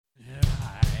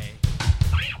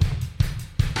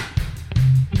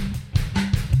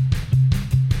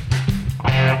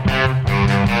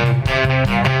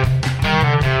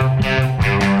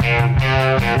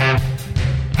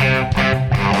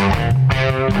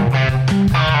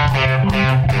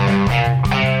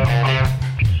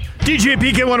DJ and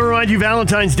PK want to remind you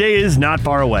Valentine's Day is not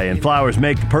far away, and flowers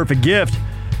make the perfect gift.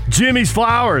 Jimmy's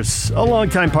Flowers, a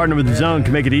longtime partner with The Zone,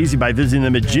 can make it easy by visiting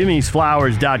them at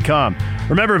jimmysflowers.com.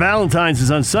 Remember, Valentine's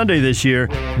is on Sunday this year.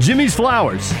 Jimmy's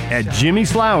Flowers at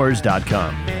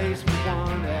jimmysflowers.com.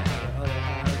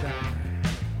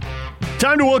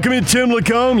 Time to welcome in Tim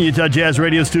Lacombe, Utah Jazz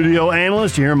radio studio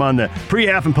analyst. You hear him on the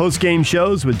pre-half and post-game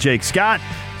shows with Jake Scott,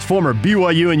 his former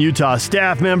BYU and Utah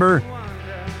staff member,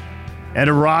 and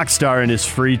a rock star in his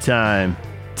free time.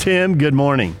 Tim, good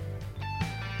morning.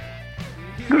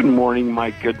 Good morning,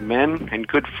 my good men and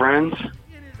good friends.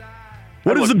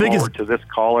 What is the biggest to this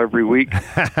call every week?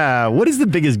 What is the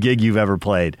biggest gig you've ever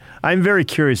played? I'm very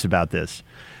curious about this.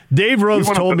 Dave Rose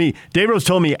told me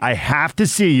I have to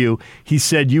see you. He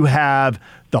said you have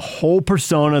the whole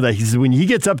persona that he said when he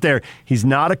gets up there, he's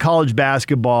not a college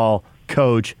basketball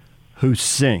coach who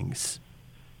sings.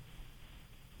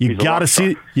 You got to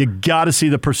see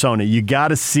the persona. You got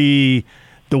to see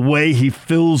the way he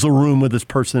fills a room with his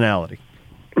personality.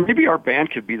 Maybe our band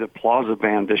could be the Plaza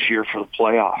Band this year for the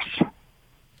playoffs,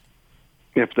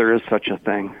 if there is such a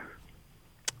thing.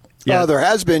 Yeah, there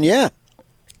has been, yeah.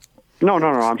 No.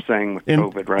 I'm saying with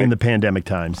COVID, right? In the pandemic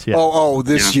times, yeah.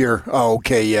 This year. Oh,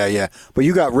 okay, yeah. But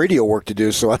you got radio work to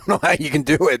do, so I don't know how you can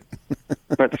do it.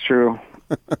 That's true.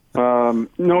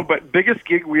 No, but biggest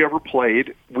gig we ever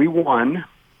played, we won.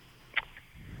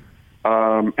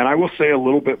 And I will say a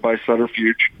little bit by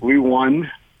subterfuge. We won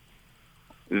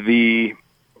the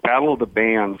Battle of the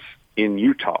Bands in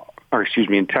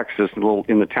in Texas,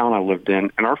 in the town I lived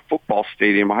in, and our football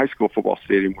stadium, my high school football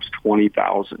stadium, was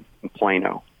 20,000 in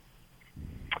Plano.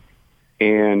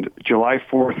 And July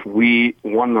 4th, we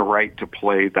won the right to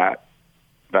play that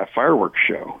fireworks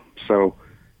show. So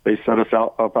they set us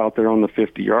up out there on the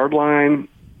 50-yard line.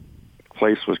 The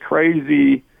place was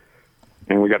crazy,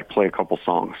 and we got to play a couple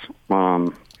songs.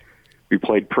 We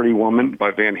played Pretty Woman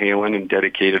by Van Halen and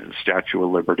dedicated the Statue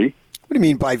of Liberty. What do you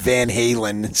mean by Van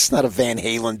Halen? It's not a Van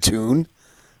Halen tune.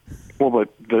 Well, but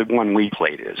the one we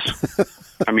played is.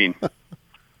 I mean,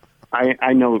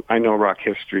 I know rock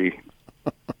history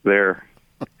there,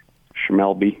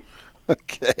 Schmelby.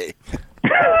 Okay.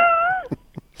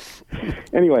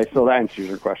 Anyway, so that answers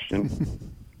your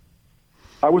question.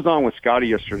 I was on with Scotty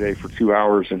yesterday for 2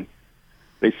 hours, and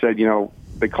they said,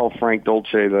 they call Frank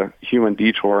Dolce the human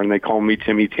detour, and they call me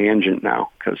Timmy Tangent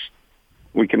now because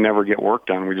we can never get work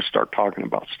done. We just start talking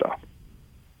about stuff.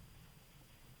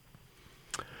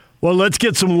 Well, let's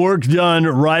get some work done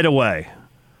right away.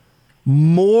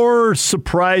 More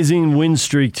surprising win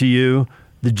streak to you,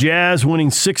 the Jazz winning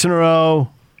 6 in a row,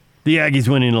 the Aggies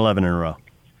winning 11 in a row.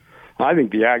 I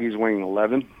think the Aggies winning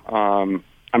 11.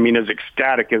 As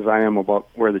ecstatic as I am about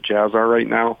where the Jazz are right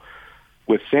now,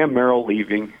 with Sam Merrill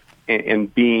leaving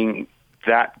and being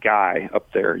that guy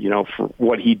up there, for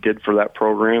what he did for that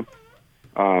program,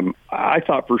 I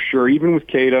thought for sure, even with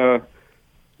Keita,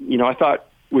 I thought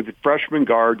with the freshman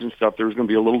guards and stuff, there was going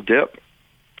to be a little dip.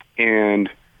 And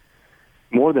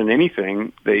more than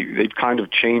anything, they've kind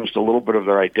of changed a little bit of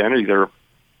their identity. They're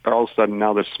all of a sudden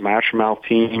now the Smash Mouth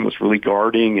team was really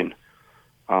guarding and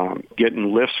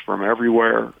getting lifts from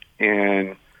everywhere.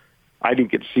 And I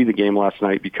didn't get to see the game last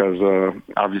night because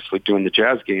obviously doing the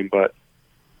Jazz game, but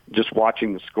just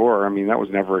watching the score, that was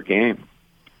never a game.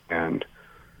 And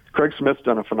Craig Smith's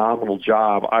done a phenomenal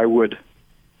job. If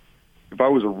I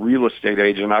was a real estate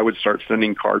agent, I would start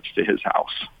sending cards to his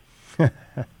house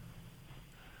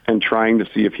and trying to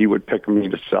see if he would pick me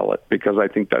to sell it, because I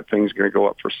think that thing's going to go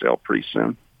up for sale pretty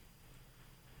soon.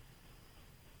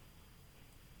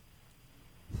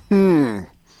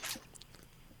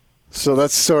 So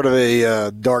that's sort of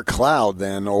a dark cloud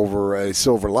then over a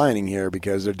silver lining here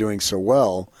because they're doing so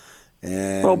well.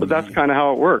 And but that's kind of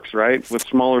how it works, right? With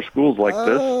smaller schools like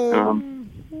this.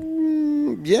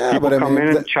 Yeah, people but come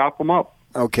in and chop them up.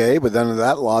 Okay, but then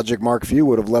that logic, Mark Few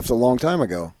would have left a long time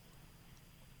ago.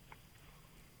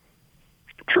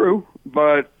 True,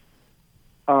 but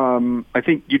I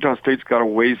think Utah State's got a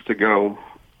ways to go.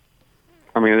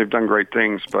 They've done great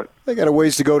things, but they got a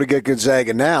ways to go to get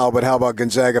Gonzaga now, but how about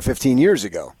Gonzaga 15 years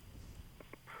ago?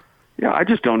 Yeah, I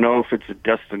just don't know if it's a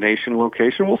destination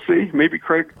location. We'll see. Maybe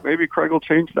Craig will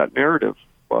change that narrative,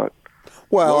 but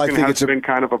Logan has been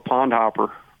kind of a pond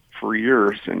hopper for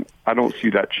years, and I don't see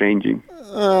that changing.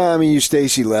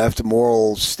 Stacy left,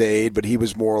 Morrill stayed, but he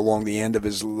was more along the end of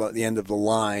the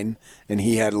line, and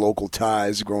he had local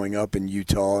ties growing up in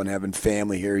Utah and having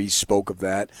family here. He spoke of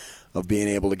that, of being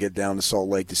able to get down to Salt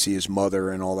Lake to see his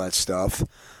mother and all that stuff.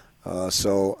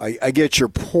 So I get your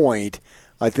point.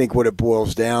 I think what it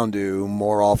boils down to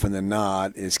more often than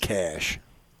not is cash.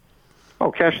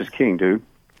 Oh, cash is king, dude.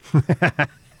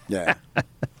 Yeah.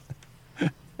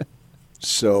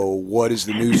 So what is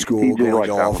the new school going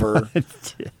to offer?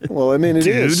 Well, I mean, it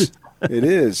is. It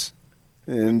is.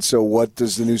 And so what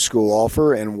does the new school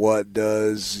offer, and what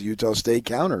does Utah State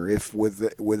counter, if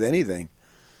with anything?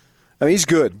 I mean, he's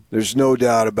good. There's no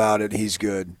doubt about it. He's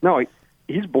good. No,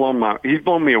 he's blown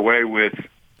me away with,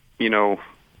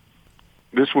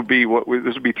 this would be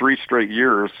 3 straight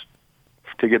years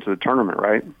to get to the tournament,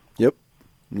 right? Yep.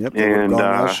 And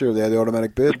last year they had the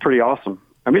automatic bid. It's pretty awesome.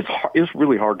 I mean, it's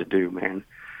really hard to do, man.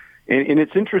 And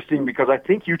it's interesting because I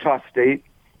think Utah State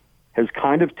has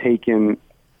kind of taken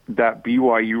that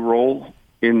BYU role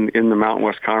in the Mountain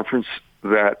West Conference,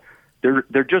 that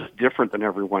they're just different than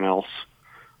everyone else.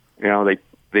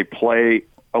 They play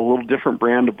a little different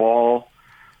brand of ball.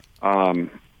 You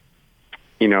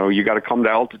got to come to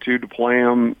altitude to play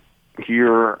them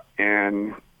here,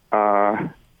 and I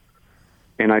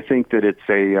think that it's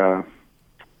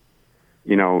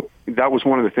that was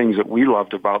one of the things that we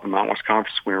loved about the Mountain West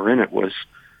Conference when we were in it, was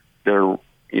their,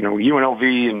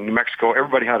 UNLV and New Mexico,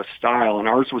 everybody had a style, and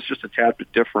ours was just a tad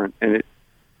bit different.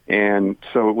 And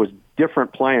so it was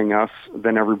different playing us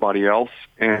than everybody else,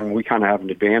 and we kind of have an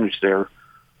advantage there.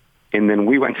 And then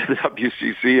we went to the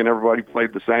WCC, and everybody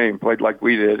played the same, played like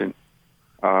we did, and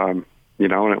and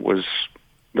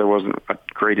there wasn't a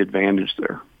great advantage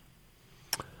there.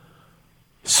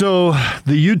 So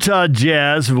the Utah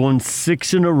Jazz have won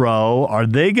 6 in a row. Are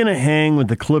they going to hang with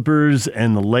the Clippers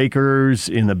and the Lakers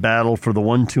in the battle for the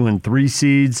 1, 2, and 3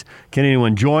 seeds? Can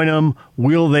anyone join them?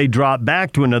 Will they drop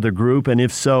back to another group? And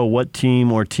if so, what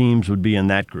team or teams would be in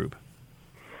that group?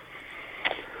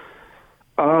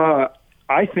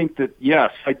 I think that,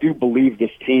 yes, I do believe this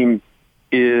team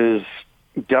is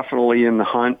definitely in the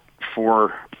hunt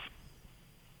for,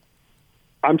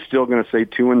 I'm still going to say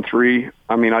 2 and 3.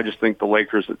 I mean, I just think the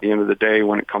Lakers at the end of the day,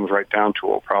 when it comes right down to it,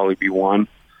 will probably be 1.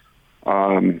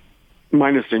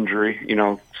 Minus injury,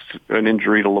 an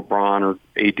injury to LeBron or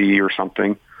AD or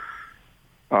something.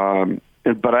 But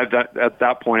at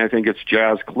that point, I think it's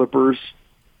Jazz, Clippers.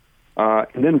 And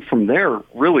then from there,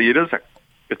 really,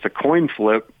 it's a coin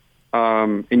flip.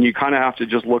 And you kind of have to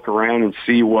just look around and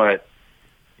see what,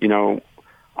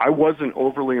 I wasn't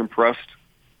overly impressed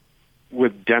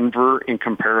with Denver in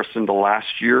comparison to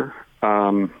last year.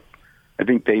 I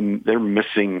think they're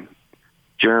missing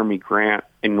Jeremy Grant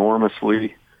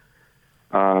enormously.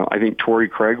 I think Torrey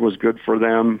Craig was good for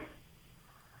them.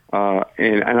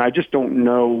 And I just don't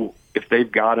know if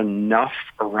they've got enough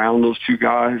around those two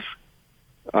guys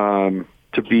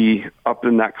to be up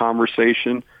in that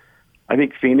conversation. I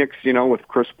think Phoenix, with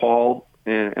Chris Paul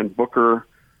and Booker,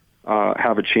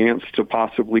 have a chance to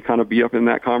possibly kind of be up in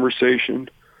that conversation.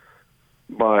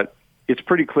 But it's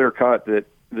pretty clear cut that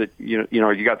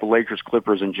you got the Lakers,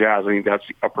 Clippers, and Jazz. I think that's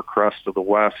the upper crust of the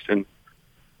West, and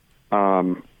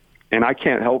I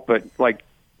can't help but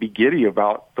be giddy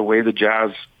about the way the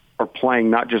Jazz are playing.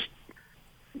 Not just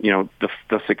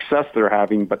the success they're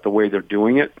having, but the way they're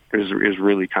doing it is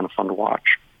really kind of fun to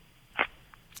watch.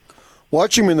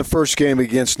 Watching him in the first game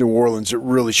against New Orleans, it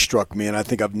really struck me, and I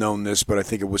think I've known this, but I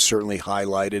think it was certainly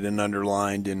highlighted and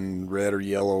underlined in red or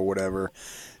yellow or whatever,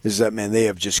 is that, man, they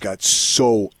have just got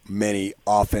so many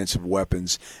offensive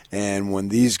weapons, and when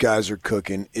these guys are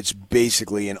cooking, it's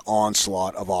basically an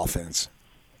onslaught of offense.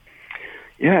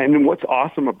 Yeah, and what's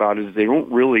awesome about it is they don't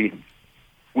really,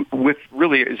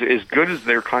 as good as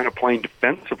they're kind of playing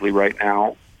defensively right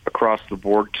now across the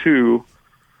board too,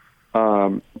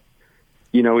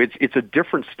 it's a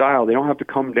different style. They don't have to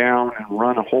come down and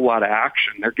run a whole lot of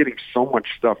action. They're getting so much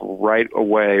stuff right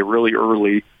away, really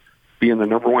early, being the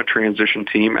number 1 transition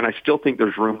team. And I still think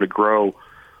there's room to grow.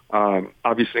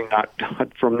 Obviously not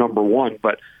from number 1,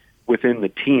 but within the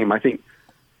team. I think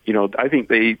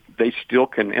they still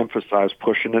can emphasize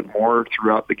pushing it more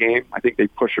throughout the game. I think they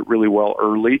push it really well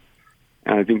early,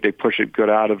 and I think they push it good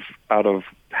out of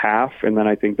half. And then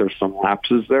I think there's some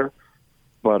lapses there,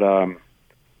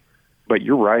 but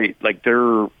you're right.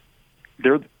 They're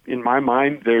in my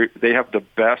mind, they have the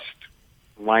best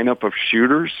lineup of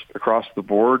shooters across the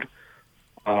board.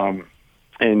 And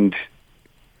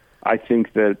I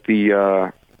think that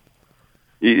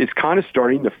it's kind of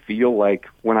starting to feel like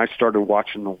when I started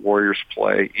watching the Warriors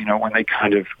play, when they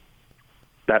kind of,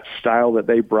 that style that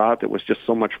they brought that was just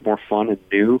so much more fun and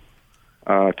new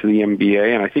to the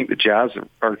NBA. And I think the Jazz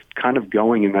are kind of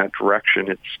going in that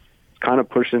direction. It's kind of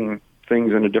pushing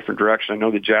things in a different direction. I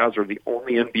know the Jazz are the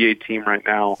only NBA team right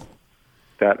now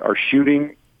that are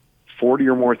shooting 40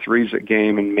 or more threes a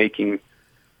game and making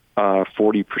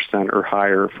 40% or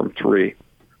higher from 3.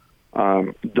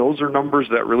 Those are numbers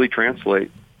that really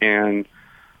translate. And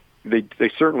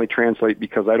they certainly translate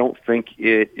because I don't think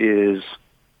they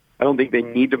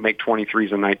need to make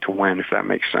 23s a night to win, if that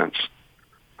makes sense.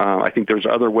 I think there's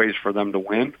other ways for them to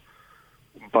win,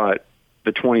 but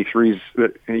the 23s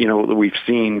that we've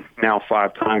seen now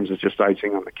 5 times is just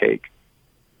icing on the cake.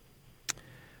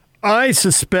 I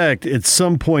suspect at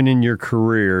some point in your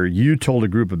career, you told a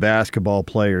group of basketball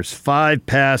players 5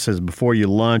 passes before you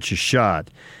launch a shot.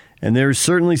 And there's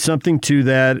certainly something to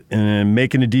that, and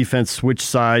making a defense switch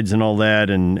sides and all that,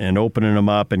 and opening them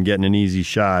up and getting an easy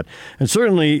shot. And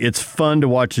certainly it's fun to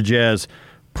watch the Jazz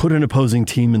put an opposing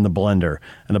team in the blender.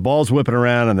 And the ball's whipping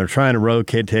around, and they're trying to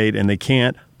rotate, and they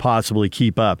can't possibly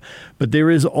keep up. But there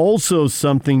is also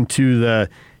something to the,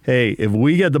 hey, if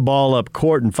we get the ball up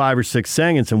court in 5 or 6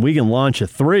 seconds and we can launch a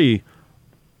 3,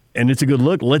 and it's a good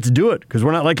look, let's do it, because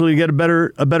we're not likely to get a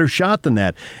better shot than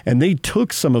that. And they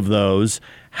took some of those.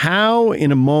 How,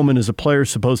 in a moment, is a player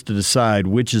supposed to decide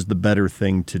which is the better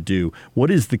thing to do? What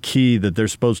is the key that they're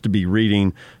supposed to be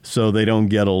reading so they don't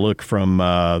get a look from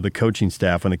the coaching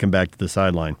staff when they come back to the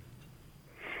sideline?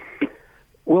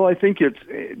 Well, I think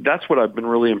that's what I've been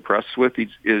really impressed with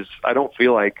is I don't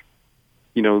feel like,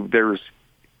 there's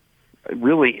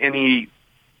really any,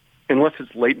 unless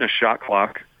it's late in a shot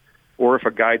clock, or if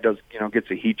a guy gets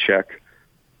a heat check,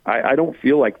 I don't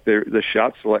feel like the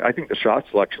shot select. I think the shot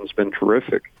selection's been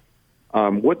terrific.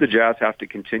 What the Jazz have to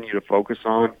continue to focus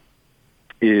on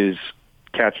is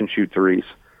catch and shoot threes.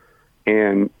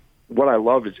 And what I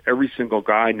love is every single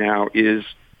guy now is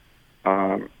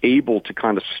able to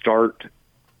kind of start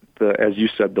as you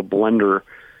said, the blender.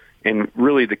 And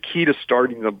really, the key to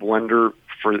starting the blender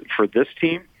for this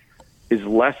team is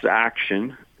less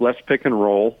action, less pick and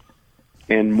roll,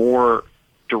 and more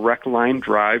direct line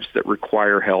drives that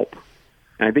require help.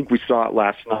 And I think we saw it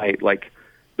last night. Like,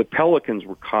 the Pelicans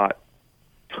were caught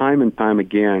time and time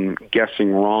again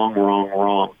guessing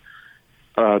wrong.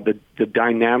 The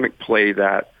dynamic play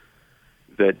that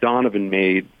Donovan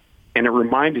made, and it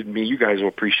reminded me, you guys will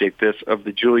appreciate this, of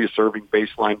the Julius Erving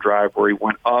baseline drive where he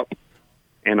went up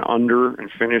and under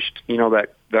and finished,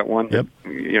 that one yep.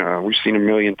 that, we've seen a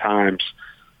million times.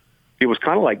 It was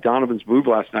kind of like Donovan's move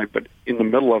last night, but in the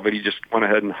middle of it, he just went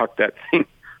ahead and hucked that thing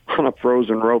on a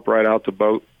frozen rope right out to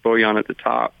Bojan at the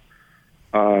top.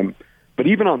 But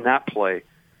even on that play,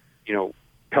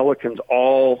 Pelicans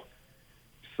all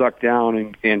suck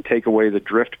down and take away the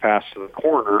drift pass to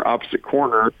the opposite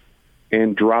corner,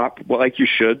 and drop, like you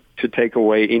should, to take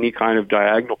away any kind of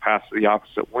diagonal pass to the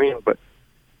opposite wing. But,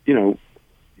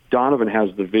 Donovan has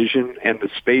the vision, and the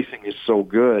spacing is so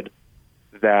good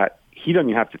that he doesn't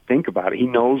even have to think about it. He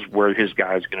knows where his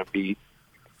guy is going to be,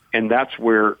 and that's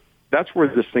where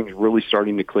this thing's really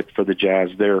starting to click for the Jazz.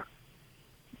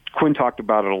 Quinn talked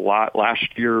about it a lot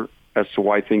last year as to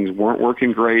why things weren't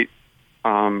working great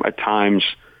at times,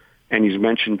 and he's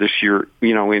mentioned this year,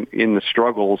 in the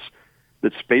struggles,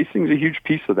 that spacing is a huge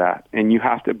piece of that, and you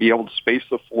have to be able to space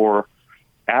the floor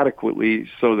adequately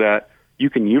so that you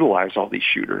can utilize all these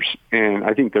shooters. And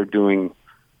I think they're doing,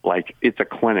 it's a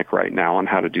clinic right now on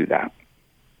how to do that.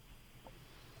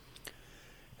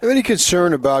 Have any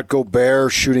concern about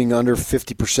Gobert shooting under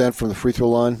 50% from the free throw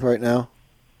line right now?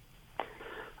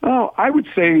 Oh, I would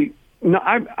say no.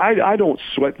 I don't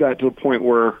sweat that to the point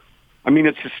where,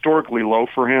 it's historically low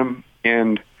for him.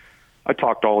 And I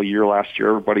talked all year last year.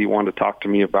 Everybody wanted to talk to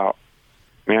me about,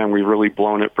 man, we've really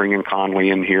blown it bringing Conley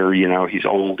in here. He's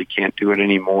old. He can't do it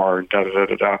anymore. And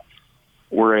da-da-da-da-da.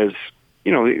 Whereas,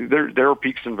 there are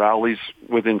peaks and valleys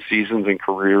within seasons and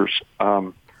careers.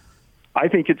 I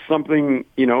think it's something,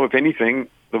 if anything,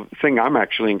 the thing I'm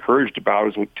actually encouraged about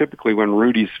is typically when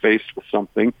Rudy's faced with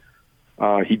something,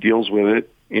 he deals with it.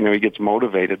 He gets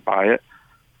motivated by it.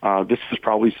 This is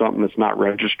probably something that's not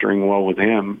registering well with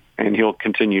him, and he'll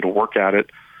continue to work at it.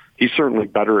 He's certainly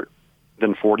better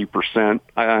than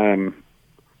 40%.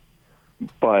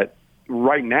 But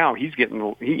right now he's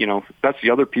getting, that's the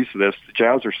other piece of this. The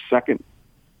Jazz are second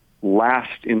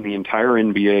last in the entire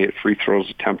NBA at free throws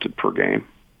attempted per game.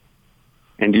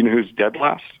 And do you know who's dead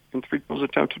last in free throws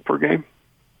attempted per game?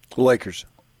 Lakers.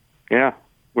 Yeah,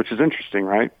 which is interesting,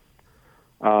 right?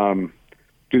 Do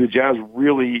the Jazz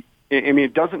really?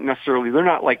 It doesn't necessarily. They're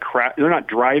not they're not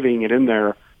driving it in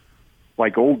there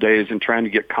like old days and trying to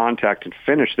get contact and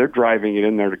finish. They're driving it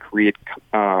in there to create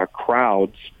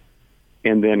crowds,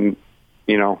 and then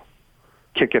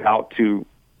kick it out to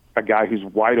a guy who's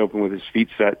wide open with his feet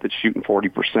set that's shooting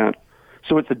 40%.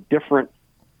 So it's a different.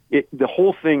 The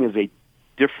whole thing is a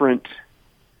different.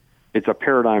 It's a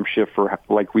paradigm shift for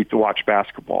we watch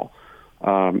basketball,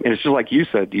 and it's just like you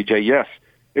said, DJ. Yes,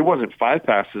 it wasn't 5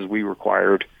 passes we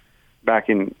required back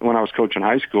in when I was coaching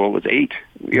high school, it was 8.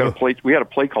 We had a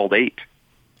play called 8.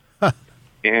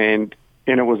 And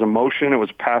it was a motion, it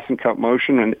was a pass and cut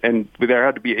motion, and there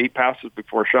had to be 8 passes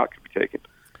before a shot could be taken.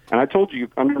 And I told you,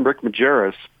 under Rick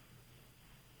Majerus,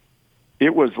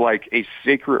 it was like a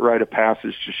sacred rite of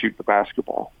passage to shoot the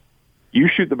basketball. You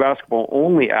shoot the basketball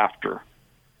only after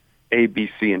A, B,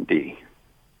 C, and D,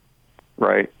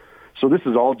 right? So this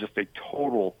is all just a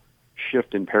total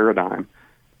shift in paradigm.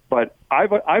 But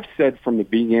I've said from the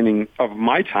beginning of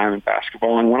my time in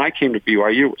basketball, and when I came to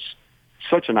BYU, it was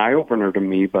such an eye-opener to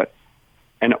me, but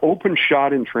an open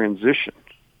shot in transition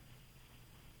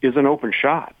is an open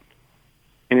shot.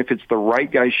 And if it's the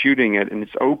right guy shooting it and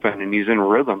it's open and he's in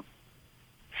rhythm,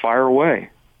 fire away,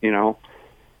 you know.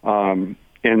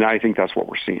 And I think that's what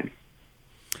we're seeing.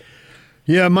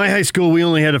 Yeah, my high school, we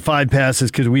only had 5 passes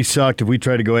because we sucked. If we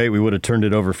tried to go 8, we would have turned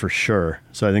it over for sure.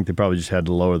 So I think they probably just had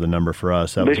to lower the number for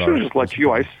us. They should have just let you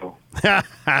ISO.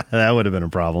 That would have been a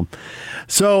problem.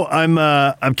 So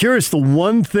I'm curious. The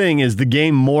one thing is the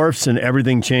game morphs and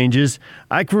everything changes.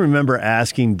 I can remember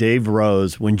asking Dave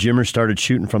Rose when Jimmer started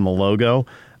shooting from the logo,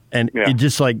 and it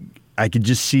just like I could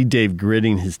just see Dave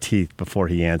gritting his teeth before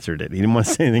he answered it. He didn't want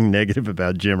to say anything negative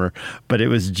about Jimmer, but it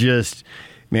was just.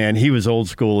 Man, he was old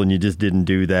school, and you just didn't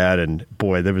do that. And,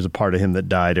 boy, there was a part of him that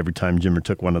died every time Jimmer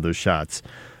took one of those shots.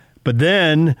 But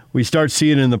then we start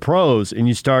seeing it in the pros, and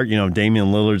you start, Damian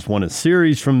Lillard's won a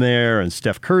series from there, and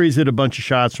Steph Curry's hit a bunch of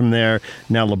shots from there.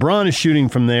 Now LeBron is shooting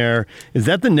from there. Is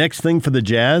that the next thing for the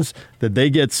Jazz, that they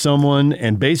get someone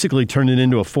and basically turn it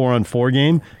into a 4-on-4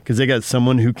 game because they got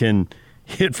someone who can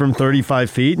hit from 35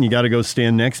 feet, and you got to go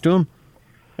stand next to him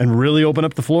and really open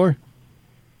up the floor?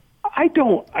 I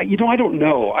don't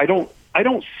know. I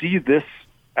don't see this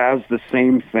as the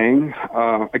same thing.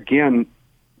 Again,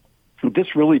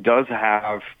 this really does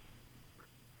have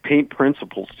paint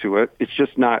principles to it. It's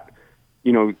just not,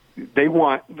 they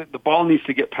want the ball needs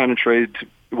to get penetrated,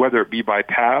 whether it be by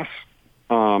pass,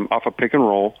 off a pick and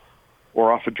roll,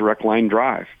 or off a direct line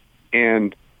drive.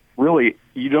 And really,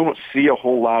 you don't see a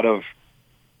whole lot of,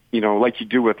 like you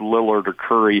do with Lillard or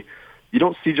Curry. You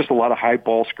don't see just a lot of high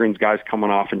ball screens, guys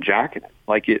coming off and jacking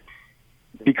it,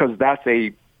 because that's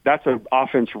an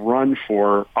offense run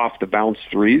for off the bounce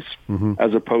threes,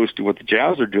 as opposed to what the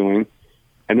Jazz are doing,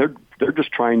 and they're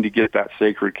just trying to get that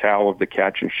sacred cow of the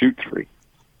catch and shoot three.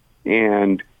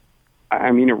 And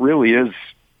I mean, it really is.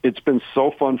 It's been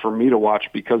so fun for me to watch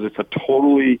because it's a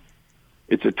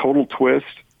total twist.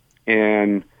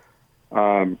 And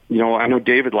I know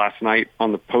David last night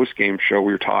on the post game show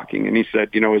we were talking, and he said,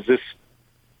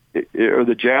 are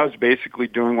the Jazz basically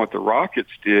doing what the Rockets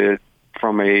did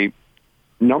from a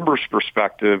numbers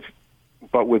perspective,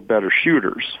 but with better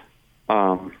shooters?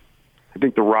 I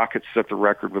think the Rockets set the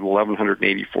record with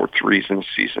 1,184 threes in a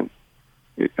season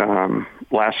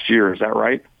last year. Is that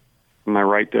right? Am I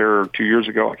right there? Or 2 years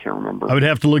ago? I can't remember. I would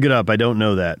have to look it up. I don't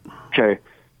know that. Okay.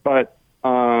 But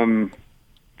the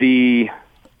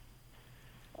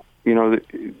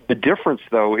difference,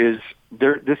 though, is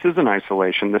this isn't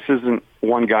isolation. This isn't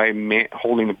one guy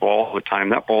holding the ball all the time.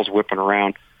 That ball's whipping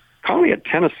around. Conley had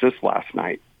 10 assists last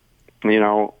night,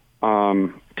 to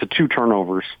 2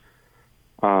 turnovers.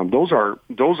 Those are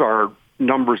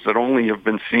numbers that only have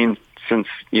been seen since,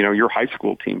 your high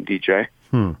school team, DJ,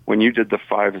 when you did the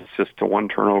 5 assists to 1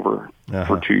 turnover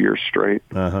for 2 years straight.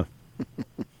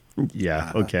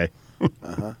 Yeah, okay.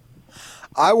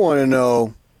 I want to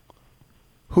know,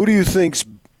 who do you think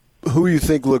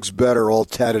looks better all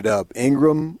tatted up,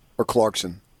 Ingram or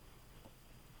Clarkson?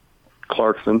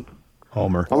 Clarkson.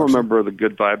 Homer. I'm a member of the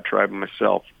Good Vibe Tribe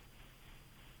myself.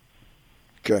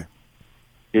 Okay.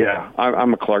 Yeah,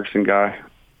 I'm a Clarkson guy.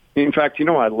 In fact,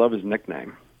 I love his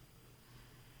nickname.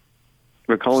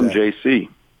 We call him JC.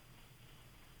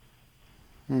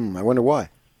 I wonder why.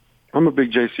 I'm a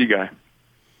big JC guy.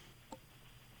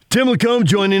 Tim Lacombe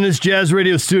joining us, Jazz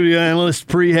Radio studio analyst,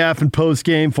 pre-half and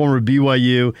post-game, former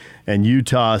BYU and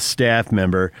Utah staff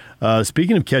member.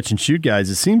 Speaking of catch and shoot, guys,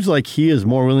 it seems like he is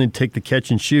more willing to take the catch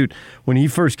and shoot. When he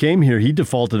first came here, he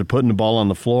defaulted to putting the ball on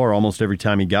the floor almost every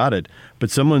time he got it.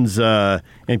 But someone's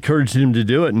encouraged him to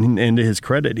do it, and to his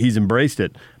credit, he's embraced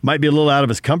it. Might be a little out of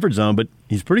his comfort zone, but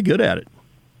he's pretty good at it.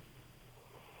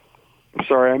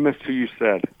 Sorry, I missed who you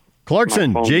said.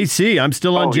 Clarkson, JC. I'm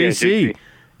still on JC. Yeah,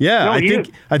 Yeah, no,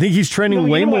 I think he's training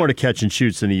way more to catch and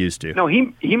shoots than he used to. No,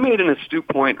 he made an astute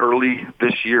point early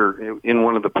this year in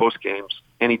one of the post games,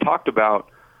 and he talked about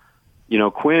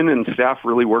Quinn and staff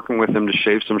really working with him to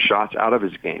shave some shots out of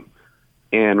his game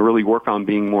and really work on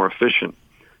being more efficient.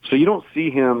 So you don't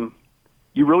see him.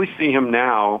 You really see him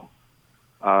now.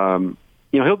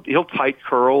 He'll tight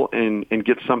curl and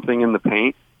get something in the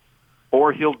paint,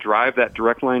 or he'll drive that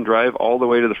direct line drive all the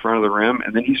way to the front of the rim,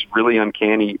 and then he's really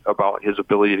uncanny about his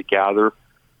ability to gather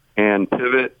and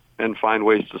pivot and find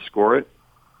ways to score it.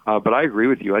 But I agree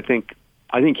with you. I think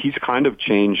he's kind of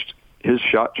changed his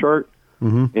shot chart,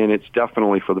 and it's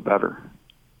definitely for the better.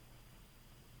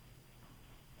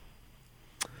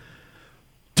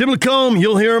 Tim LaComb,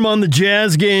 you'll hear him on the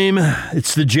Jazz game.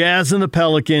 It's the Jazz and the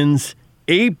Pelicans.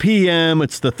 8 p.m.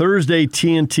 It's the Thursday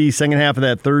TNT, second half of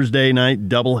that Thursday night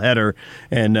doubleheader.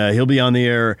 And he'll be on the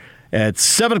air at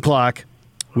 7 o'clock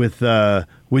with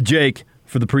Jake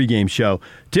for the pregame show.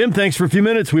 Tim, thanks for a few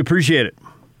minutes. We appreciate it.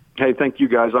 Hey, thank you,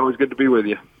 guys. Always good to be with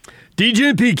you. DJ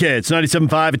and PK, it's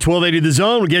 97.5 at 1280 The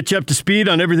Zone. We'll get you up to speed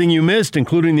on everything you missed,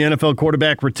 including the NFL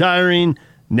quarterback retiring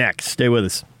next. Stay with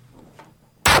us.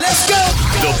 Let's go!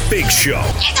 The Big Show.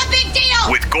 It's a big deal!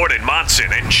 With Gordon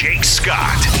Monson and Jake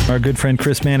Scott. Our good friend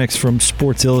Chris Mannix from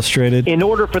Sports Illustrated. In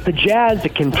order for the Jazz to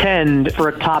contend for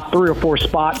a top 3 or 4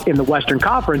 spot in the Western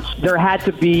Conference, there had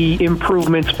to be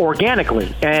improvements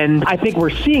organically. And I think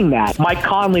we're seeing that. Mike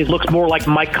Conley looks more like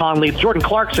Mike Conley. Jordan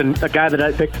Clarkson, a guy that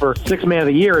I picked for Sixth Man of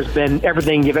the Year, has been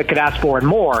everything you could ask for and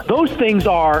more. Those things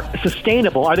are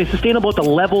sustainable. Are they sustainable at the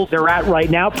level they're at right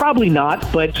now? Probably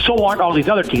not, but so aren't all these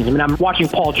other teams. I mean, I'm watching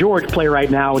Paul George play right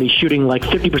now, and he's shooting like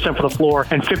 50% from the floor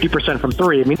and 50% from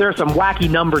three. I mean, there are some wacky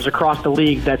numbers across the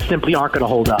league that simply aren't going to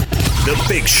hold up. The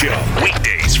Big Show,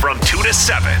 weekdays from 2 to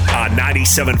 7 on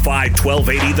 97.5,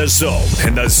 1280 The Zone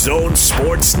and The Zone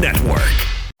Sports Network.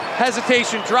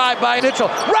 Hesitation, drive by Mitchell.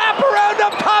 Wrap around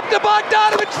up top to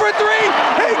Bogdanovich for 3.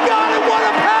 He got it. What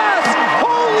a pass.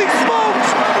 Holy smokes.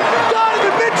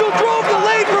 Donovan Mitchell drove the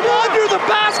lane from under the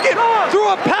basket. Threw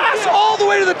a pass all the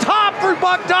way to the top for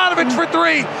Bogdanovich for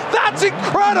 3. That's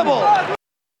incredible.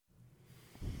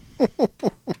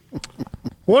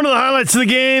 One of the highlights of the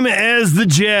game as the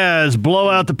Jazz blow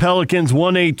out the Pelicans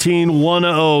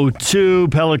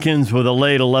 118-102. Pelicans with a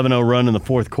late 11-0 run in the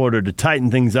fourth quarter to tighten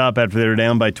things up after they were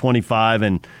down by 25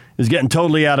 and is getting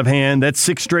totally out of hand. That's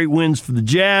 6 straight wins for the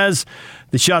Jazz.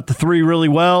 They shot the 3 really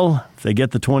well. If they get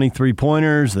the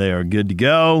 23-pointers, they are good to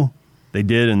go. They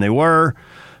did, and they were.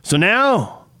 So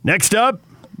now, next up,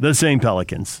 the same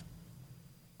Pelicans.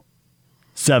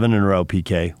 7 in a row,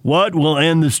 PK. What will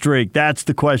end the streak? That's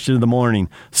the question of the morning.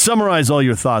 Summarize all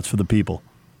your thoughts for the people.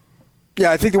 Yeah,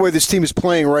 I think the way this team is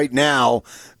playing right now,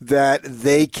 that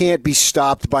they can't be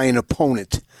stopped by an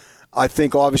opponent. I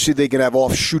think obviously they can have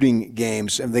off-shooting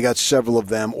games, and they got several of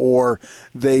them, or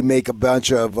they make a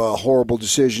bunch of horrible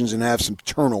decisions and have some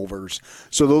turnovers.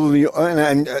 So those are the,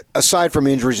 and aside from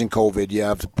injuries and COVID, you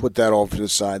have to put that off to the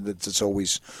side. That's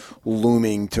always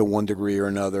looming to one degree or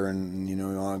another, and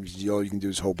all you can do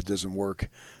is hope it doesn't work,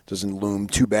 doesn't loom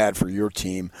too bad for your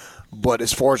team. But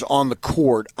as far as on the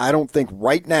court, I don't think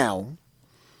right now,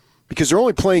 because they're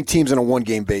only playing teams on a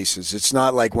one-game basis. It's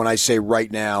not like when I say right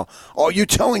now, oh, you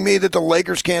telling me that the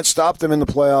Lakers can't stop them in the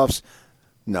playoffs?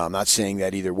 No, I'm not saying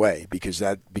that either way, because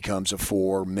that becomes a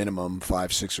 4 minimum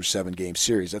 5, 6, or 7 game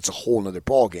series. That's a whole other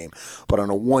ballgame. But on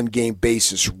a one-game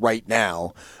basis right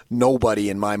now, nobody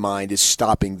in my mind is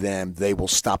stopping them. They will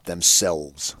stop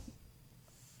themselves.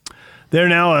 They're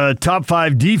now a top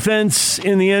 5 defense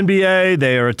in the NBA.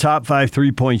 They are a top 5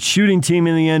 three-point shooting team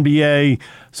in the NBA.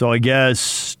 So I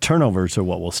guess turnovers are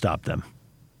what will stop them.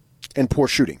 And poor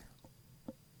shooting.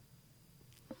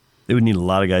 They would need a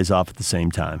lot of guys off at the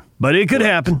same time. But it could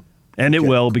happen, and it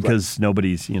will, because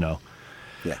nobody's, Yeah.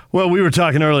 Well, we were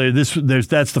talking earlier,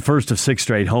 that's the first of 6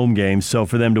 straight home games. So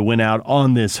for them to win out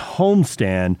on this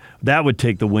homestand, that would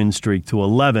take the win streak to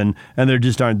 11, and there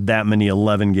just aren't that many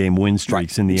 11-game win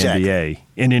streaks in the NBA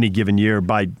in any given year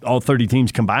by all 30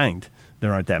 teams combined.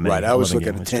 There aren't that many. Right, I always look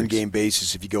at a 10-game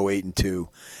basis if you go 8-2.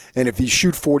 And if you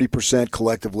shoot 40%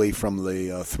 collectively from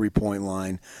the three-point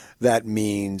line, that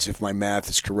means, if my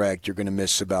math is correct, you're going to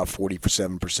miss about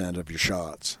 47% of your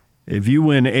shots. If you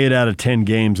win 8 out of 10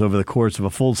 games over the course of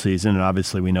a full season, and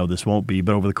obviously we know this won't be,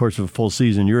 but over the course of a full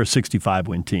season, you're a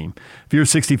 65-win team. If you're a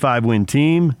 65-win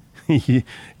team,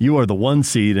 you are the 1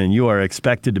 seed, and you are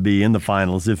expected to be in the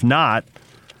finals. If not,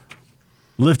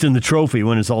 lifting the trophy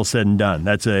when it's all said and done.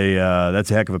 That's a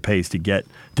heck of a pace to get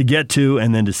to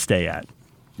and then to stay at.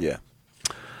 Yeah.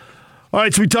 All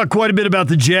right, so we talked quite a bit about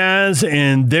the Jazz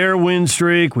and their win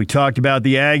streak. We talked about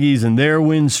the Aggies and their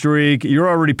win streak. You're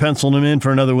already penciling them in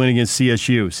for another win against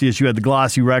CSU. CSU had the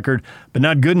glossy record, but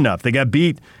not good enough. They got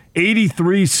beat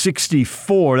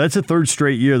 83-64. That's the 3rd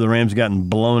straight year the Rams have gotten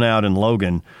blown out in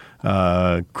Logan.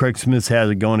 Craig Smith has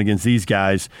it going against these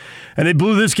guys. And they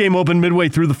blew this game open midway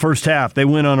through the first half. They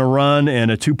went on a run,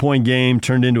 and a 2-point game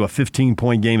turned into a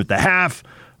 15-point game at the half.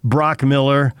 Brock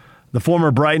Miller, the former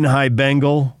Brighton High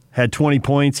Bengal, had 20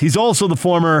 points. He's also the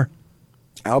former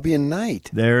Albion Knight.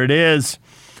 There it is.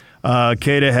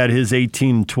 Keita had his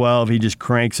 18-12. He just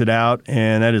cranks it out,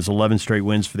 and that is 11 straight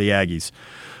wins for the Aggies.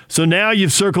 So now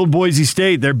you've circled Boise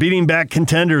State. They're beating back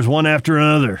contenders one after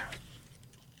another.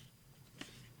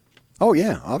 Oh,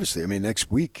 yeah, obviously. I mean,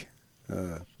 next week,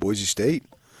 Boise State.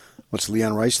 What's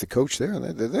Leon Rice, the coach there?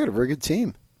 They had a very good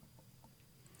team.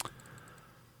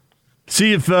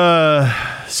 See if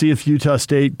Utah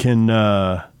State can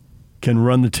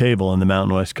run the table in the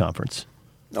Mountain West Conference.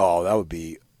 Oh, that would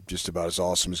be just about as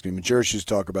awesome as going to be. Jersh's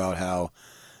talk about how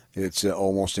it's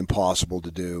almost impossible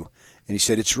to do. And he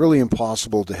said, it's really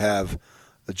impossible to have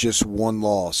just one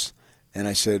loss. And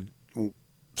I said,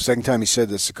 second time he said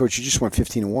this, Coach, you just went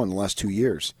 15-1 the last 2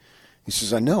 years. He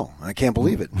says, I know. I can't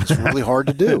believe it. It's really hard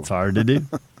to do. It's hard to do.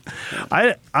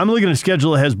 I'm looking at a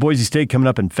schedule that has Boise State coming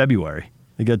up in February.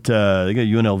 They got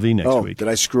UNLV next week. Did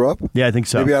I screw up? Yeah, I think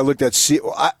so. Maybe I looked at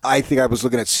I think I was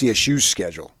looking at CSU's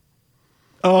schedule.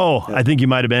 Oh, yeah. I think you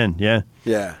might have been. Yeah.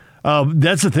 Yeah.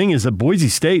 That's the thing is that Boise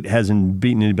State hasn't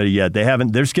beaten anybody yet. They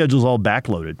haven't. Their schedule's all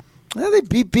backloaded. Yeah, they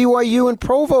beat BYU and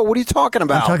Provo. What are you talking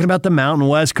about? I'm talking about the Mountain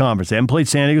West Conference. They haven't played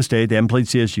San Diego State. They haven't played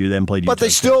CSU. They haven't played Utah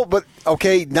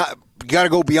State. You got to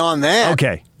go beyond that.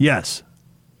 Okay, yes.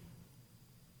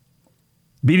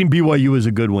 Beating BYU is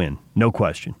a good win, no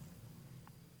question.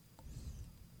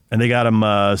 And they got them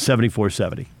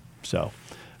 74-70. So,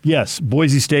 yes,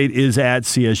 Boise State is at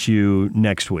CSU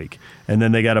next week. And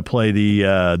then they got to play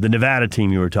the Nevada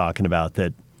team you were talking about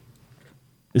that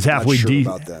is halfway deep.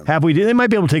 They might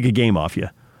be able to take a game off you.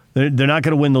 They're not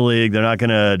going to win the league. They're not going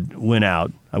to win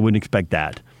out. I wouldn't expect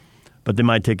that. But they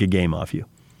might take a game off you.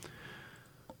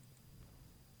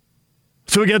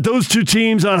 So we got those two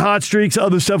teams on hot streaks.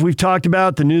 Other stuff we've talked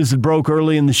about. The news that broke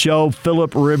early in the show.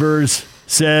 Phillip Rivers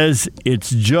says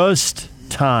it's just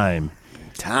time.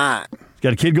 He's got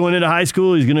a kid going into high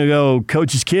school. He's going to go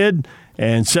coach his kid.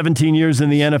 And 17 years in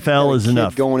the NFL is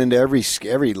enough. Going into every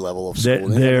level of school.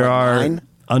 There are 9?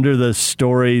 Under the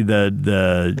story,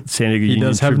 the San Diego Union Tribune. He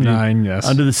does have 9, yes.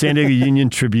 Under the San Diego Union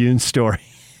Tribune story,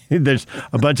 there's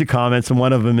a bunch of comments, and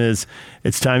one of them is,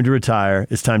 it's time to retire,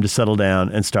 it's time to settle down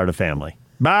and start a family.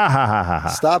 Bah, ha, ha, ha, ha.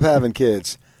 Stop having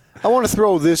kids. I want to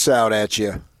throw this out at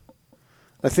you.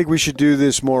 I think we should do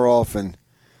this more often.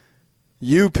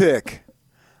 You pick.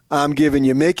 I'm giving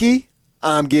you Mickey,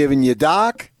 I'm giving you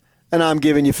Doc, and I'm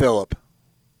giving you Phillip.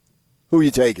 Who are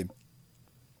you taking?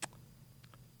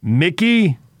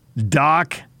 Mickey,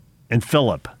 Doc, and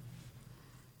Phillip.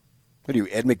 What are you,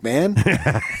 Ed McMahon?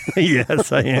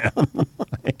 Yes, I am.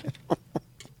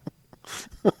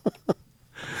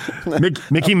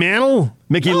 Mickey Mantle?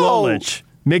 Mickey Lolich?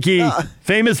 Mickey,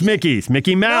 famous Mickeys.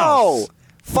 Mickey Mouse. No.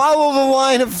 Follow the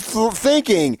line of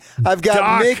thinking. I've got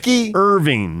Doc Mickey.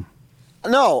 Irving.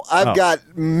 No, I've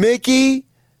got Mickey,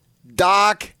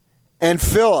 Doc, and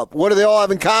Phillip. What do they all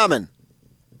have in common?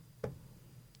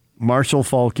 Marshall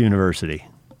Falk University.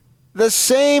 The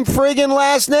same friggin'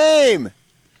 last name.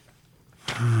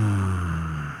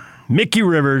 Mickey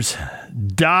Rivers,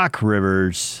 Doc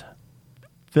Rivers,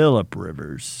 Phillip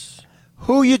Rivers.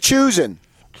 Who you choosing?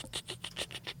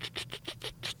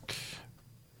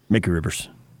 Mickey Rivers.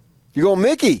 You go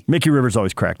Mickey. Mickey Rivers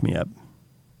always cracked me up.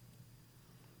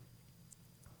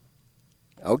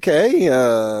 Okay.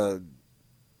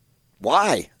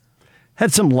 Why?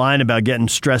 Had some line about getting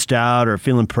stressed out or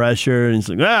feeling pressure. And it's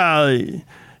like,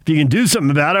 if you can do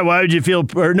something about it, why would you feel,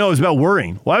 or no, it's about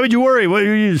worrying. Why would you worry? What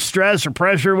are you, stress or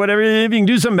pressure, whatever? If you can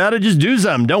do something about it, just do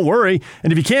something. Don't worry.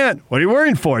 And if you can't, what are you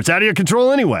worrying for? It's out of your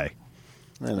control anyway.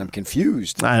 And I'm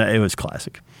confused. It was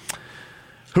classic.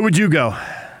 Who would you go?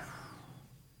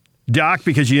 Doc,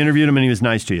 because you interviewed him and he was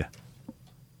nice to you.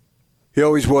 He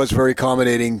always was very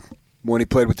accommodating when he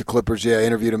played with the Clippers. Yeah, I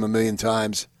interviewed him a million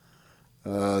times.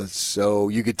 So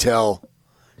you could tell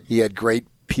he had great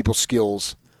people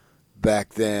skills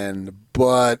back then.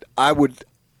 But I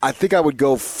think I would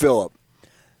go Phillip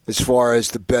as far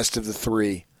as the best of the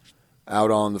three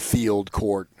out on the field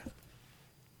court.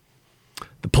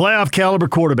 The playoff caliber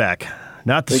quarterback.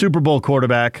 Not the Super Bowl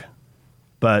quarterback,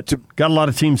 but got a lot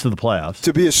of teams to the playoffs.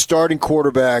 To be a starting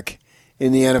quarterback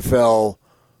in the NFL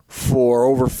for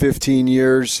over 15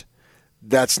 years,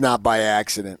 that's not by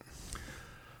accident.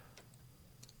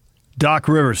 Doc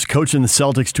Rivers coaching the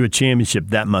Celtics to a championship.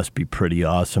 That must be pretty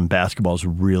awesome. Basketball's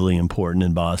really important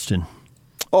in Boston.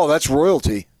 Oh, that's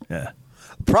royalty. Yeah.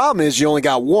 The problem is you only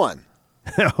got one.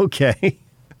 Okay.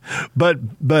 But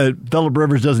Phillip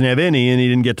Rivers doesn't have any, and he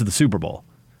didn't get to the Super Bowl.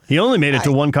 He only made it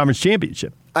to one conference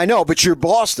championship. I know, but you're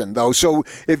Boston, though. So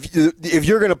if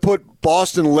you're going to put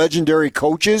Boston legendary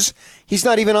coaches, he's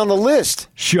not even on the list.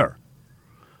 Sure.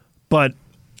 But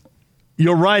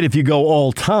You're right if you go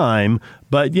all time,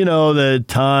 but the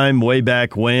time way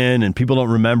back when, and people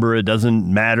don't remember, it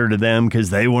doesn't matter to them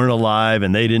because they weren't alive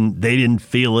and they didn't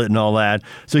feel it and all that.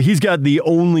 So he's got the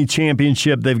only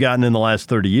championship they've gotten in the last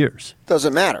 30 years.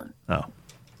 Doesn't matter. Oh,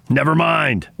 never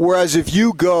mind. Whereas if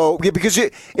you go, because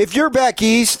if you're back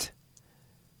east,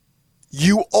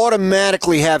 you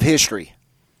automatically have history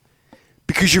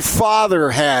because your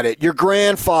father had it, your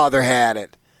grandfather had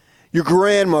it. Your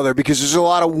grandmother, because there's a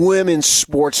lot of women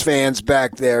sports fans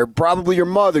back there, probably your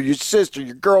mother, your sister,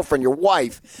 your girlfriend, your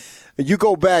wife. You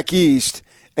go back east,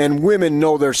 and women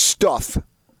know their stuff.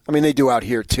 I mean, they do out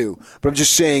here too. But I'm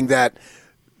just saying that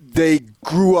they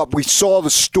grew up. We saw the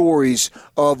stories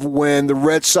of when the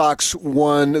Red Sox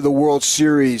won the World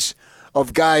Series,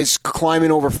 of guys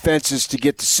climbing over fences to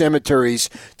get to cemeteries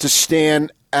to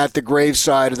stand at the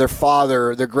graveside of their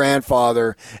father, their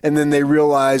grandfather, and then they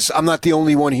realize, I'm not the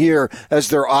only one here, as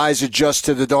their eyes adjust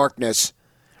to the darkness,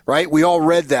 right? We all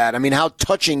read that. I mean, how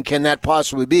touching can that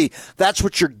possibly be? That's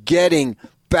what you're getting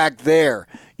back there.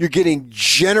 You're getting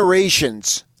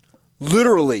generations,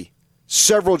 literally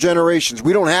several generations.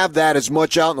 We don't have that as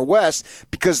much out in the West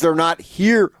because they're not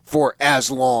here for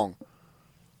as long,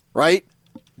 right?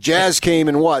 Jazz came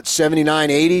in what, 79,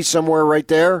 80, somewhere right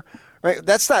there? Right,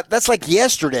 that's like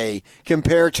yesterday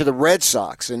compared to the Red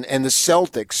Sox and the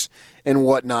Celtics and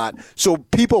whatnot. So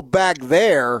people back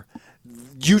there,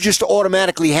 you just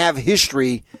automatically have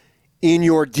history in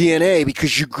your DNA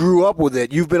because you grew up with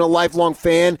it. You've been a lifelong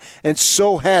fan, and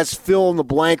so has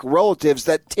fill-in-the-blank relatives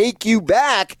that take you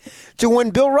back to when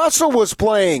Bill Russell was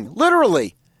playing,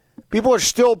 literally.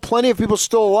 Plenty of people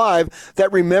still alive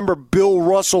that remember Bill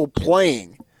Russell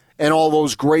playing and all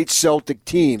those great Celtic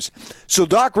teams. So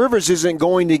Doc Rivers isn't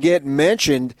going to get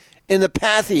mentioned in the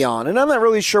Pantheon. And I'm not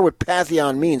really sure what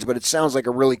Pantheon means, but it sounds like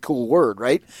a really cool word,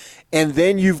 right? And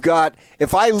then you've got,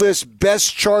 if I list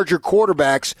best Charger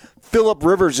quarterbacks, Phillip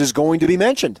Rivers is going to be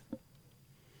mentioned.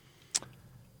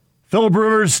 Phillip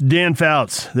Rivers, Dan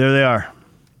Fouts. There they are.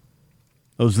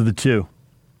 Those are the two.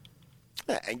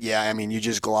 Yeah, I mean, you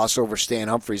just gloss over Stan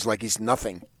Humphries like he's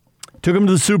nothing. Took him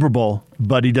to the Super Bowl,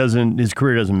 but his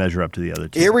career doesn't measure up to the other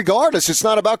two. Irregardless, it's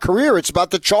not about career. It's about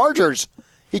the Chargers.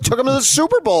 He took him to the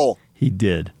Super Bowl. He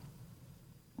did.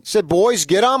 He said, boys,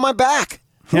 get on my back.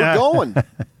 We're going.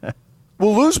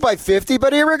 We'll lose by 50,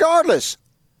 but irregardless.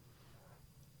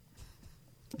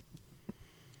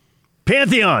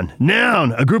 Pantheon,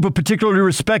 noun, a group of particularly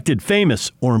respected,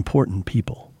 famous, or important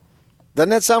people.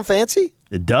 Doesn't that sound fancy?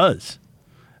 It does.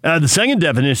 The second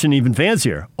definition, even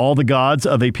fancier, all the gods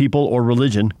of a people or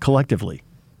religion collectively.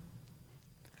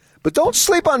 But don't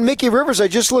sleep on Mickey Rivers. I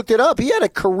just looked it up. He had a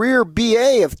career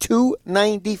BA of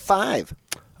 295.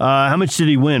 How much did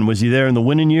he win? Was he there in the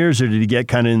winning years, or did he get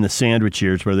kind of in the sandwich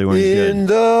years where they weren't good? In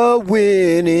the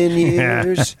winning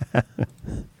years.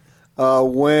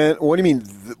 What do you mean?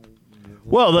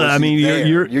 Well, I mean,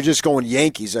 you're just going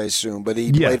Yankees, I assume, but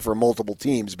he played for multiple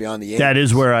teams beyond the Yankees. That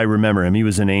is where I remember him. He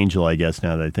was an angel, I guess,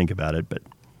 now that I think about it. But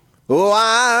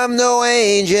I'm no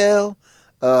angel.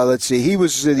 Let's see. He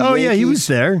was the Yankees. Yeah, he was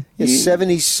there.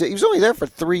 76. He was only there for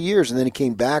 3 years, and then he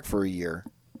came back for a year.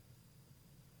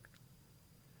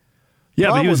 Yeah,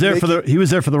 but he was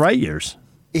there for the right years.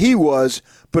 He was,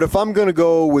 but if I'm going to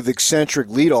go with eccentric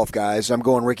leadoff guys, I'm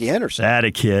going Ricky Henderson. That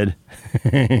a kid.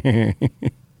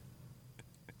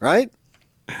 Right?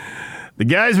 The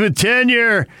guys with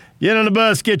tenure, get on the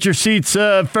bus, get your seats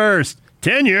first.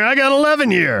 Tenure, I got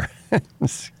 11 year.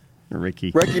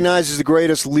 Ricky. Recognized as the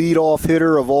greatest leadoff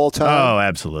hitter of all time. Oh,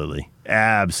 absolutely.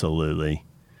 Absolutely.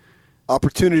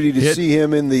 Opportunity to see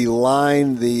him in the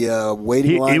line, the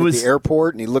waiting line at the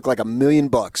airport, and he looked like $1 million.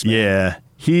 Man. Yeah.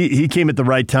 He came at the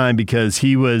right time because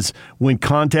he was, when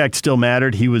contact still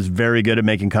mattered, he was very good at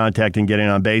making contact and getting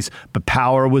on base, but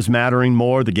power was mattering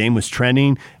more. The game was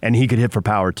trending, and he could hit for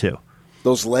power too.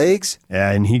 Those legs?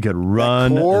 Yeah, and he could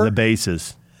run the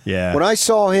bases. Yeah. When I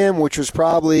saw him, which was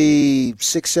probably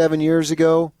 6-7 years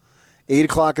ago, 8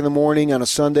 o'clock in the morning on a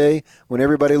Sunday, when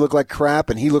everybody looked like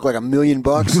crap and he looked like $1 million,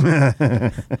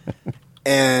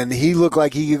 and he looked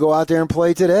like he could go out there and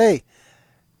play today.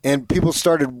 And people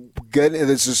started getting,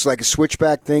 this is like a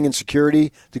switchback thing in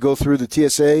security to go through the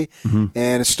TSA,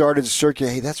 and it started to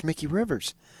circulate, hey, that's Mickey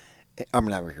Rivers. I'm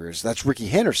not Ricky Rivers, that's Ricky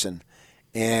Henderson.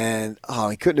 And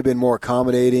he couldn't have been more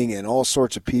accommodating, and all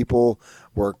sorts of people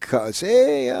were,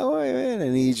 hey,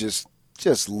 and he just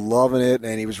loving it,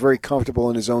 and he was very comfortable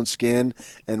in his own skin.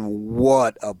 And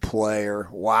what a player.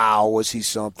 Wow, was he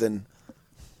something.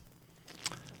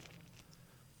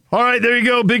 All right, there you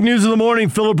go. Big news of the morning,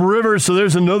 Phillip Rivers. So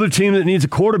there's another team that needs a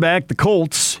quarterback, the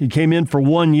Colts. He came in for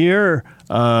 1 year,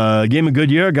 gave him a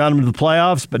good year, got him to the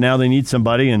playoffs, but now they need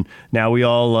somebody, and now we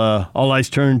all eyes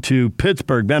turn to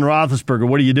Pittsburgh. Ben Roethlisberger,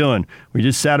 what are you doing? Were you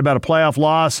just sad about a playoff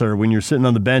loss, or when you're sitting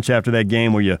on the bench after that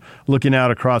game, were you looking out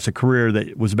across a career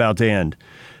that was about to end?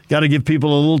 Got to give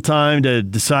people a little time to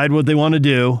decide what they want to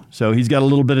do, so he's got a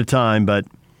little bit of time, but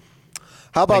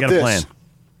how about this? Plan.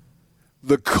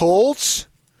 The Colts,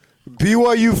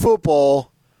 BYU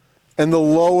football, and the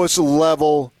lowest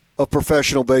level of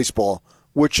professional baseball.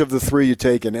 Which of the three you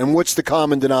taking? And what's the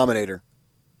common denominator?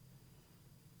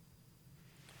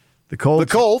 The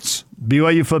Colts,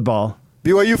 BYU football,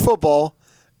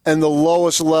 and the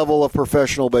lowest level of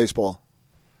professional baseball.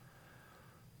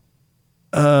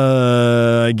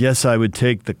 I guess I would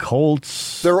take the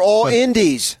Colts. They're all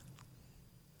indies.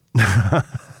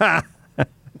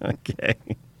 Okay.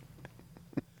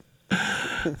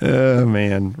 Oh,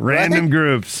 man. Random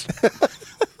groups.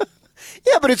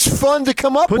 Yeah, but it's fun to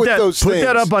come up with those things. Put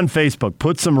that up on Facebook.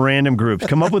 Put some random groups.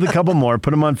 Come up with a couple more.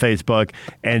 Put them on Facebook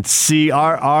and see.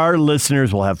 Our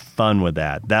listeners will have fun with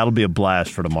that. That'll be a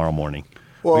blast for tomorrow morning.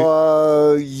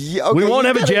 Well, yeah, okay, we won't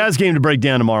have a Jazz game to break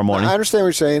down tomorrow morning. I understand what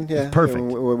you're saying. Yeah, perfect.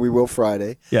 We will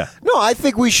Friday. Yeah. No, I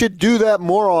think we should do that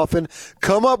more often.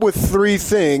 Come up with three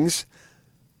things,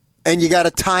 and you got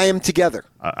to tie them together.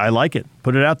 I like it.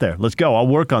 Put it out there. Let's go. I'll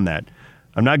work on that.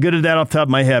 I'm not good at that off the top of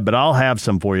my head, but I'll have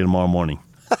some for you tomorrow morning.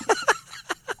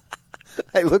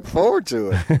 I look forward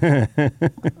to it.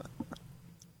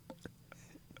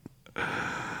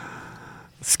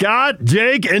 Scott,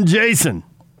 Jake, and Jason.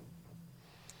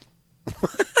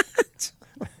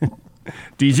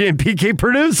 DJ and PK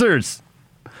producers.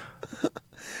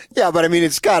 Yeah, but I mean,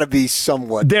 it's got to be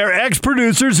somewhat. They're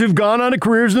ex-producers who've gone on to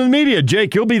careers in the media.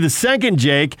 Jake, you'll be the second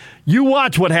Jake. You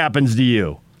watch what happens to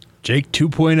you. Jake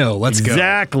 2.0. Let's go.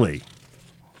 Exactly.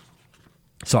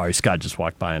 Sorry, Scott just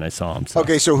walked by and I saw him. So.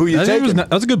 Okay, so who you taking? That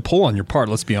was a good pull on your part,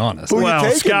 let's be honest. Well,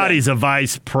 Scotty's a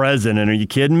vice president. Are you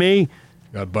kidding me?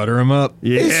 Got to butter him up.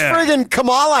 Yeah. He's friggin'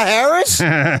 Kamala Harris?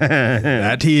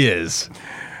 That he is.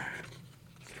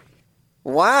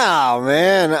 Wow,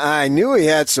 man. I knew he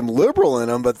had some liberal in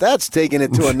him, but that's taking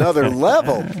it to another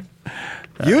level.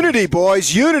 Unity,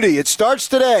 boys, unity. It starts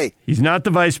today. He's not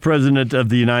the vice president of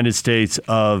the United States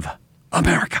of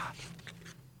America.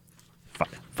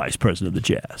 Vice president of the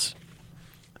Jazz.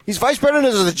 He's vice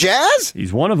president of the Jazz?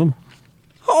 He's one of them.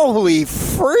 Holy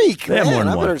freak, man.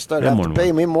 I better start having to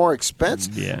pay me more expense,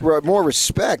 more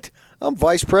respect. I'm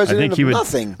vice president of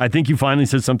nothing. I think you finally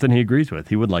said something he agrees with.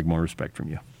 He would like more respect from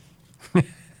you.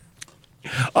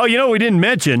 Oh, you know what we didn't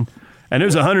mention, and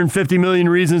there's 150 million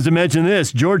reasons to mention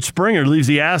this. George Springer leaves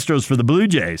the Astros for the Blue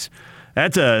Jays.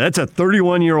 That's a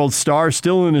 31-year-old star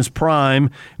still in his prime.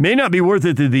 May not be worth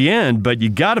it to the end, but you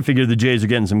got to figure the Jays are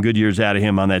getting some good years out of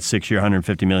him on that 6-year,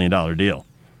 $150 million deal.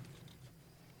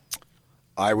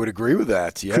 I would agree with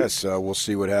that, yes. We'll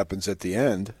see what happens at the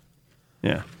end.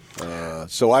 Yeah.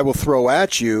 So I will throw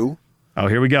at you. Oh,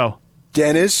 here we go.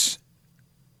 Dennis,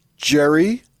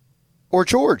 Jerry, or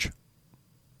George?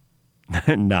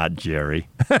 Not Jerry.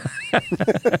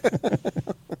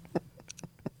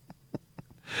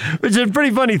 Which is a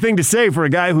pretty funny thing to say for a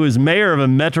guy who is mayor of a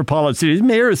metropolitan city. He's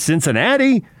mayor of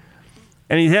Cincinnati,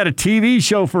 and he's had a TV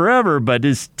show forever, but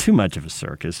it's too much of a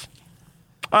circus.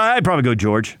 I'd probably go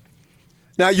George.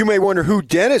 Now, you may wonder who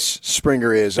Dennis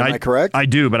Springer is. Am I correct? I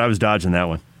do, but I was dodging that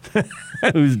one.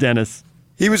 Who's Dennis?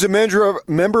 He was a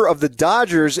member of the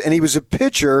Dodgers, and he was a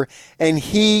pitcher, and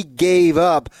he gave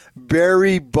up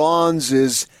Barry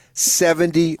Bonds'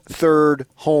 73rd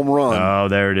home run. Oh,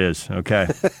 there it is. Okay.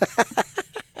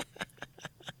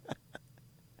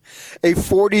 A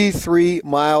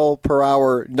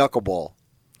 43-mile-per-hour knuckleball.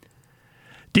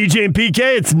 DJ and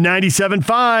PK, it's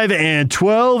 97.5 and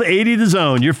 1280 The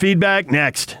Zone. Your feedback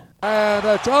next. And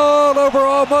it's all over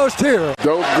almost here.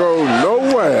 Don't go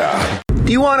nowhere.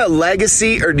 Do you want a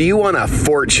legacy or do you want a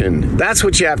fortune? That's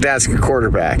what you have to ask a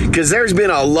quarterback. Because there's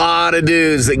been a lot of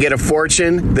dudes that get a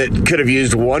fortune that could have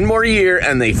used one more year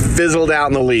and they fizzled out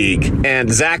in the league.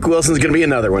 And Zach Wilson's going to be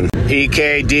another one.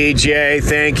 PK, DJ,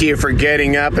 thank you for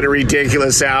getting up at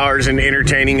ridiculous hours and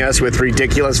entertaining us with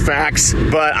ridiculous facts.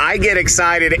 But I get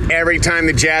excited every time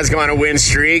the Jazz go on a win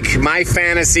streak. My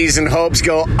fantasies and hopes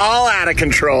go all out of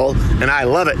control, and I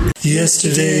love it.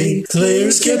 Yesterday,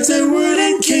 players kept their word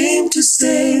and came to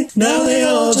stay. Now they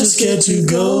all just get to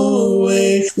go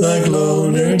away like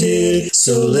Loner did.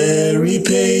 So Larry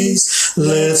pays.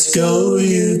 Let's go,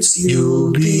 Utes.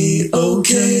 You'll be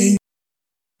okay.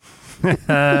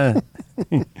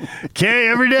 Okay,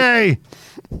 every day.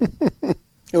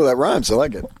 Oh, that rhymes. I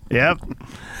like it. Yep.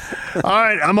 All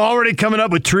right, I'm already coming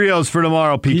up with trios for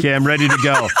tomorrow, PK. I'm ready to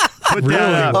go. Put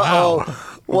that up. Uh-oh.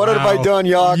 What have I done,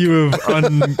 Yock? You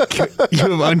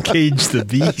have uncaged the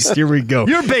beast. Here we go.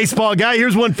 You're a baseball guy.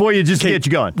 Here's one for you just to get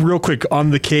you going. Real quick,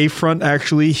 on the K front,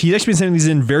 actually, he's actually been sending these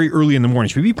in very early in the morning.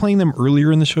 Should we be playing them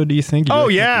earlier in the show, do you think? Oh,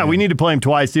 yeah. We need to play them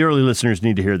twice. The early listeners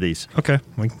need to hear these. Okay.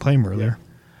 We can play them earlier.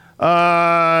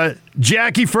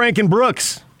 Jackie, Frank, and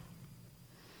Brooks.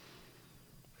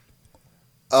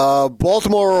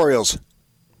 Baltimore Orioles.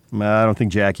 I don't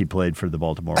think Jackie played for the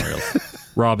Baltimore Orioles.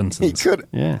 Robinson. He could.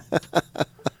 Yeah.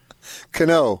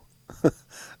 Cano.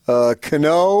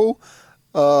 Cano,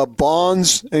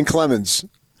 Bonds, and Clemens.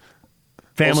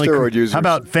 Family steroid users. How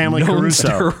about Family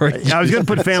Caruso? I was going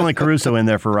to put Family Caruso in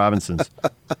there for Robinsons.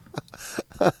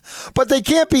 But they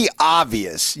can't be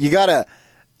obvious. You gotta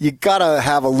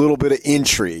have a little bit of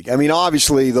intrigue. I mean,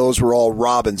 obviously those were all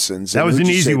Robinsons. That was an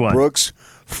easy one. Brooks,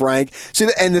 Frank. See,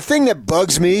 and the thing that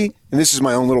bugs me, and this is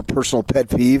my own little personal pet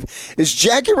peeve, is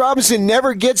Jackie Robinson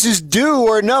never gets his due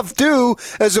or enough due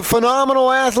as a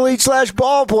phenomenal athlete /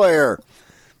 ball player.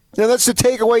 Now, that's to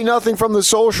take away nothing from the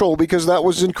social because that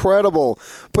was incredible.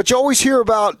 But you always hear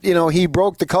about, he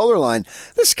broke the color line.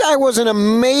 This guy was an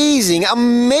amazing,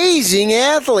 amazing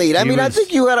athlete. I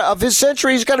think of his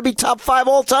century, he's got to be top 5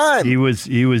 all time. He was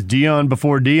Dion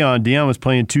before Dion. Dion was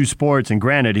playing 2 sports, and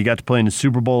granted, he got to play in the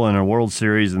Super Bowl and a World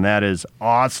Series, and that is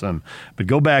awesome. But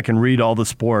go back and read all the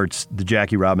sports that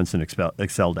Jackie Robinson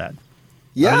excelled at.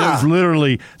 Yeah. It was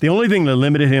literally, the only thing that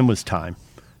limited him was time.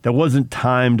 There wasn't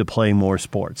time to play more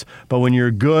sports. But when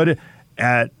you're good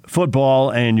at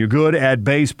football and you're good at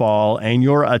baseball and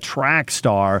you're a track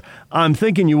star, I'm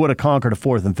thinking you would have conquered a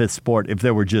 4th and 5th sport if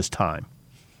there were just time.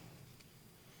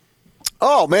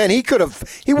 Oh, man, he would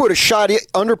have shot it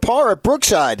under par at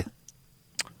Brookside.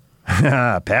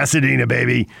 Pasadena,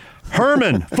 baby.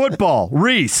 Herman, football,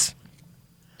 Reese.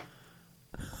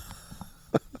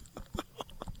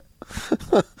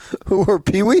 Who were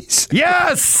Pee-wees?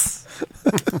 Yes!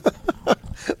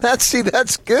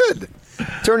 That's good.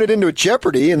 Turn it into a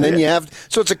Jeopardy, and then you have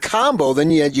so it's a combo.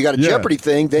 Then you got a Jeopardy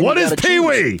thing. Then what is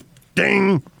Pee-wee?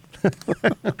 Ding. All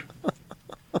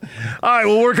right,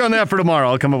 we'll work on that for tomorrow.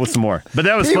 I'll come up with some more. But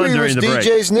that was Pee-wee fun during the break.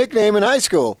 DJ's nickname in high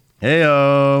school.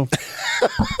 Heyo.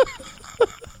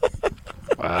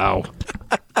 Wow.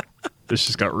 This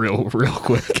just got real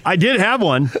quick. I did have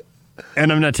one,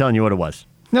 and I'm not telling you what it was.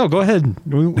 No, go ahead.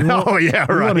 We right.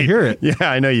 We want to hear it. Yeah,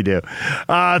 I know you do.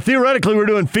 Theoretically, we're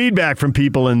doing feedback from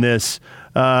people in this.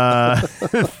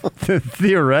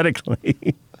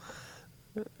 Theoretically.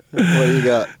 What do you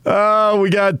got? We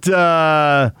got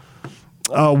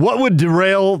what would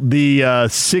derail the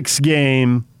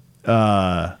 6-game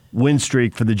win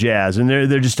streak for the Jazz, and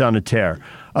they're just on a tear.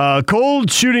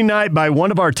 Cold shooting night by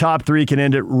one of our top 3 can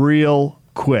end it real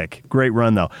quick. Great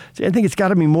run, though. See, I think it's got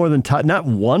to be more than not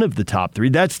one of the top 3.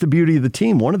 That's the beauty of the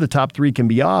team. One of the top 3 can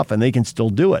be off, and they can still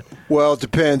do it. Well, it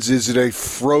depends. Is it a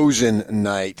frozen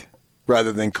night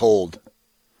rather than cold?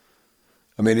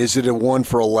 I mean, is it a 1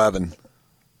 for 11?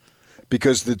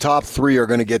 Because the top 3 are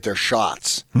going to get their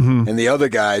shots, and the other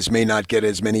guys may not get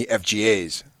as many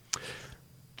FGAs.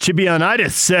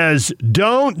 Chibianitis says,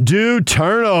 don't do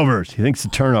turnovers. He thinks the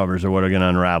turnovers are what are going to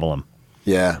unravel them.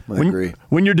 Yeah, I agree.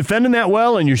 When you're defending that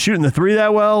well and you're shooting the 3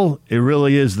 that well, it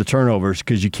really is the turnovers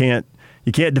because you can't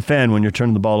defend when you're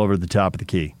turning the ball over the top of the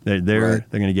key. They're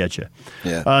going to get you.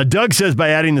 Yeah. Doug says by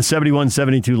adding the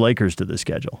 71-72 Lakers to the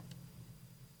schedule.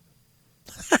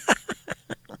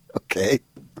 Okay.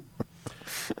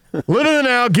 Live in the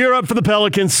now, gear up for the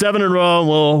Pelicans, 7 in a row, and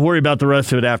we'll worry about the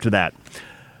rest of it after that.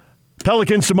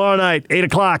 Pelicans tomorrow night, 8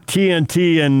 o'clock,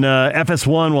 TNT, and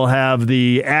FS1 will have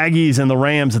the Aggies and the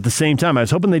Rams at the same time. I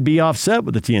was hoping they'd be offset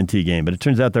with the TNT game, but it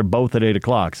turns out they're both at 8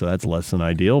 o'clock, so that's less than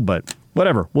ideal, but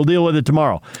whatever. We'll deal with it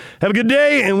tomorrow. Have a good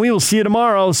day, and we will see you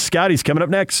tomorrow. Scotty's coming up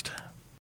next.